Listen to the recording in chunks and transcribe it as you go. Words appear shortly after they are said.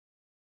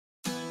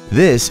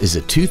This is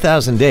a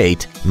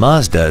 2008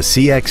 Mazda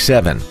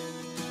CX-7.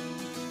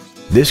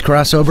 This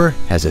crossover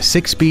has a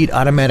 6-speed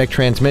automatic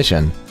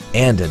transmission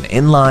and an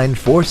inline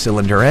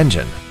 4-cylinder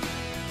engine.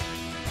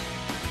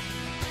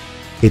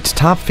 Its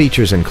top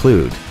features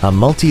include a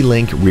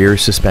multi-link rear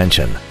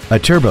suspension, a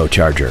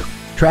turbocharger,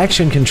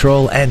 traction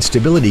control and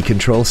stability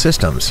control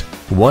systems,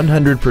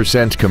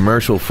 100%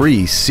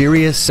 commercial-free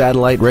Sirius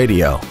satellite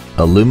radio,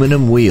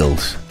 aluminum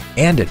wheels,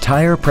 and a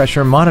tire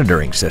pressure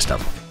monitoring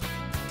system.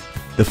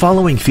 The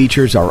following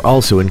features are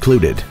also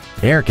included: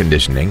 air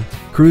conditioning,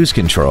 cruise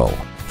control,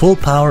 full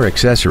power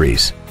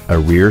accessories, a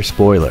rear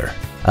spoiler,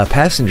 a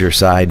passenger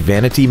side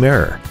vanity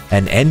mirror,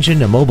 an engine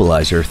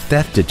immobilizer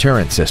theft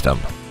deterrent system,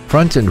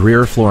 front and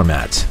rear floor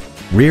mats,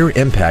 rear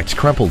impact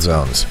crumple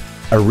zones,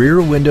 a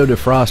rear window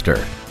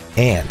defroster,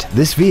 and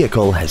this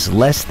vehicle has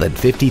less than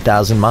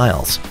 50,000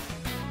 miles.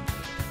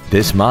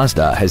 This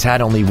Mazda has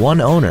had only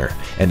one owner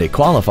and it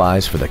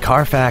qualifies for the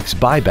Carfax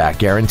buyback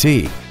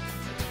guarantee.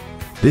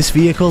 This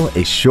vehicle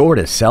is sure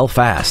to sell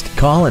fast.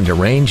 Call and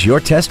arrange your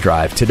test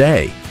drive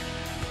today.